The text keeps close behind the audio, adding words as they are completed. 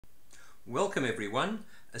Welcome everyone,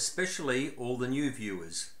 especially all the new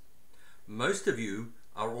viewers. Most of you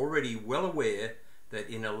are already well aware that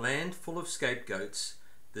in a land full of scapegoats,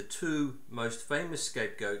 the two most famous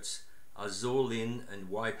scapegoats are Zaw Lin and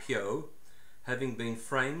Wai Phyo, having been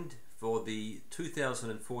framed for the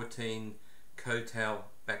 2014 Koh Tao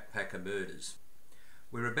backpacker murders.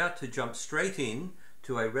 We're about to jump straight in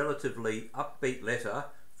to a relatively upbeat letter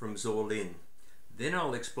from Zaw Lin. Then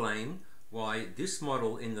I'll explain why this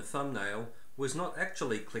model in the thumbnail was not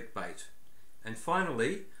actually clickbait. And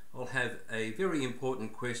finally, I'll have a very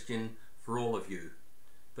important question for all of you.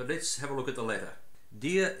 But let's have a look at the letter.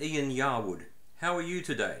 Dear Ian Yarwood, how are you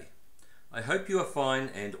today? I hope you are fine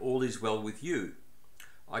and all is well with you.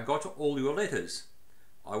 I got all your letters.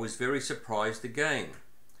 I was very surprised again.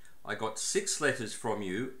 I got 6 letters from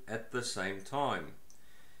you at the same time.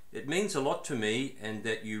 It means a lot to me and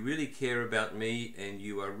that you really care about me and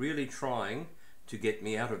you are really trying to get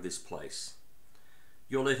me out of this place.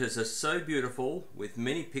 Your letters are so beautiful, with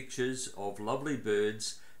many pictures of lovely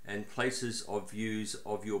birds and places of views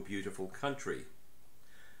of your beautiful country.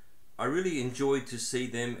 I really enjoyed to see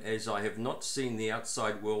them, as I have not seen the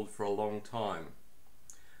outside world for a long time.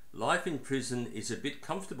 Life in prison is a bit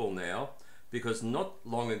comfortable now because not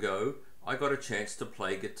long ago I got a chance to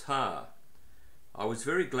play guitar. I was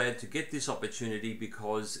very glad to get this opportunity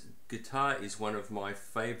because guitar is one of my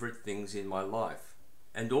favorite things in my life.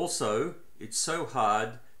 And also, it's so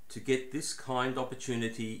hard to get this kind of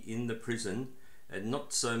opportunity in the prison, and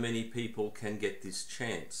not so many people can get this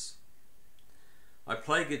chance. I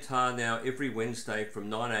play guitar now every Wednesday from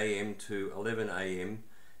 9 AM to 11 AM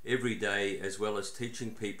every day, as well as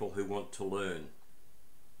teaching people who want to learn.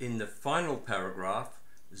 In the final paragraph,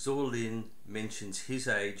 Zaw Lin mentions his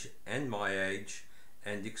age and my age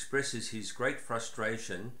and expresses his great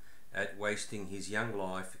frustration at wasting his young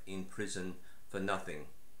life in prison for nothing.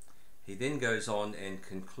 He then goes on and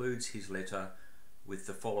concludes his letter with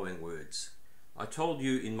the following words. I told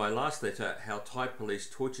you in my last letter how Thai police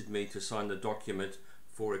tortured me to sign the document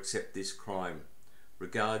for accept this crime.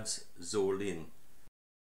 Regards, Zaw Lin.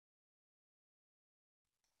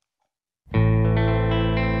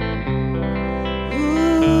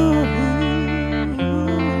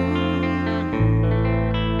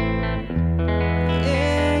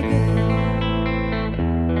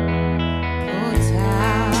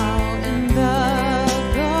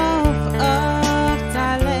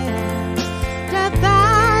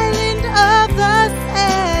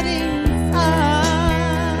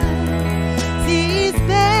 These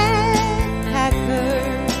backpack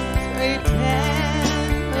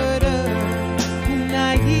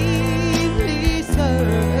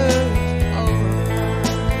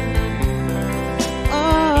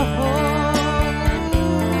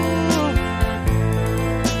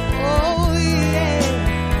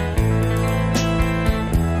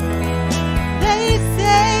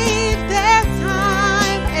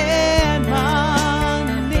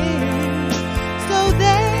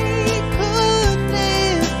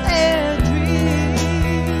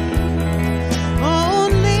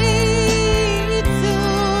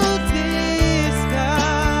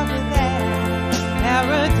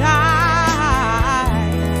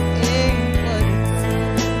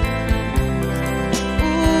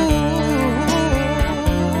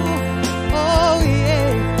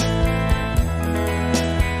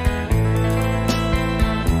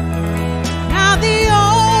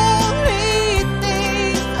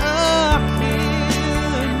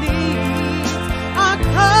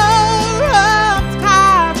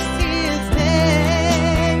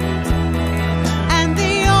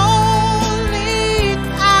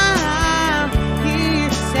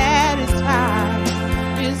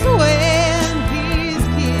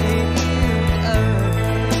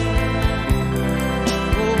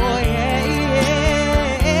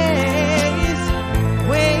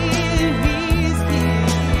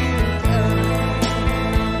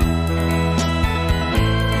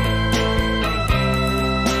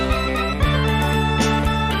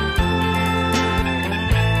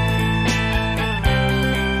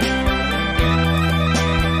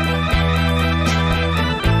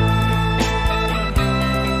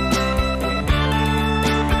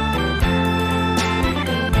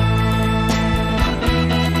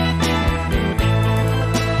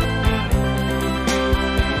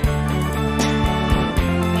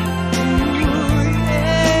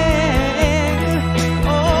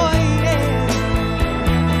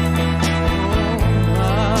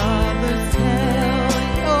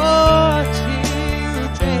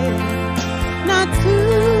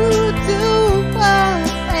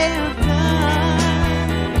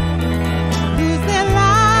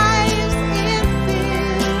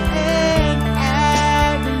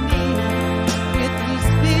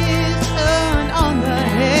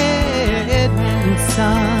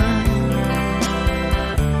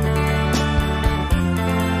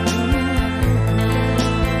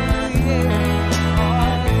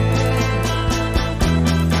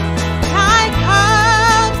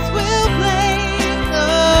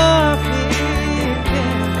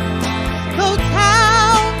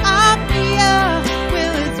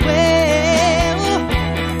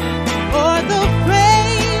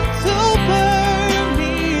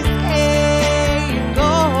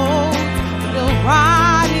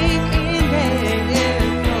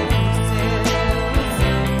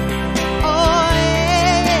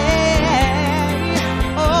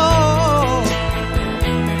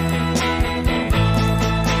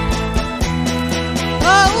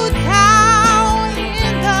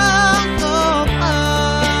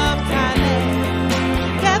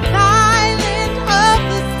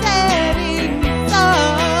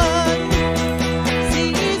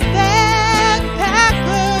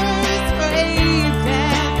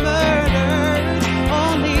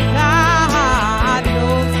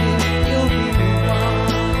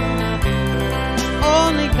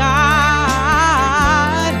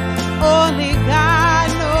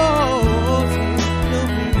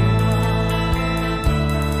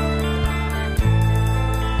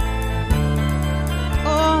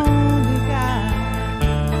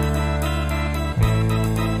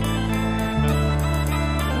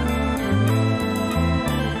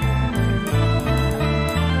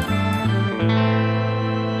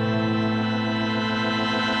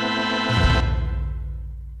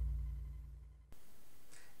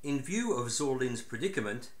In view of Zaw Lin's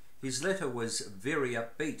predicament, his letter was very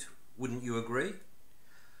upbeat, wouldn't you agree?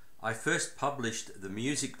 I first published the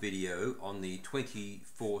music video on the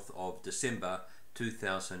 24th of December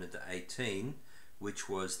 2018, which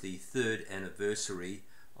was the 3rd anniversary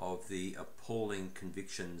of the appalling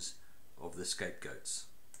convictions of the scapegoats.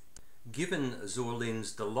 Given Zaw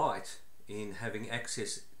Lin's delight in having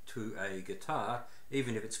access to a guitar,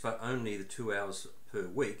 even if it's for only the 2 hours per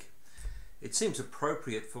week, it seems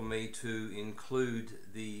appropriate for me to include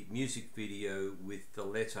the music video with the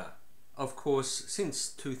letter. Of course, since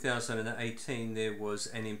 2018 there was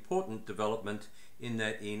an important development in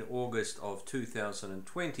that in August of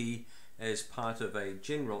 2020, as part of a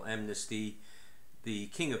general amnesty, the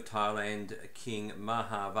King of Thailand, King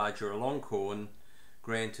Maha Vajiralongkorn,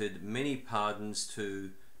 granted many pardons to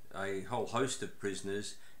a whole host of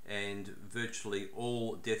prisoners, and virtually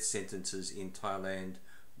all death sentences in Thailand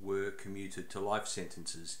were commuted to life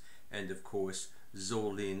sentences. And of course, Zaw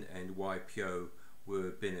Lin and Wai Phyo were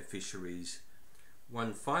beneficiaries.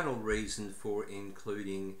 One final reason for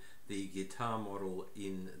including the guitar model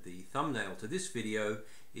in the thumbnail to this video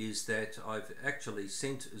is that I've actually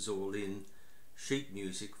sent Zaw Lin sheet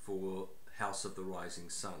music for House of the Rising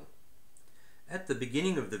Sun. At the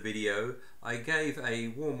beginning of the video, I gave a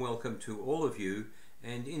warm welcome to all of you,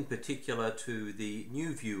 and in particular to the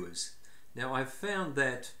new viewers. Now, I've found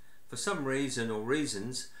that for some reason or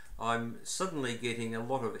reasons, I'm suddenly getting a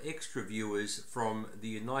lot of extra viewers from the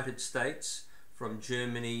United States, from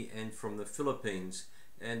Germany and from the Philippines,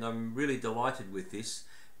 and I'm really delighted with this.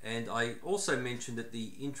 And I also mentioned at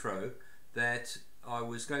the intro that I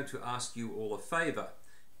was going to ask you all a favour.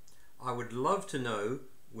 I would love to know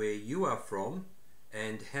where you are from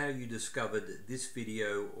and how you discovered this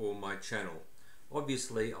video or my channel.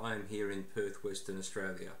 Obviously, I am here in Perth, Western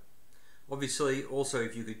Australia. Obviously, also,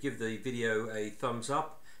 if you could give the video a thumbs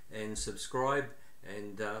up and subscribe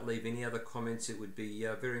and leave any other comments, it would be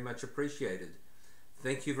very much appreciated.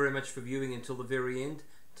 Thank you very much for viewing until the very end.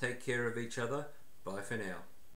 Take care of each other. Bye for now.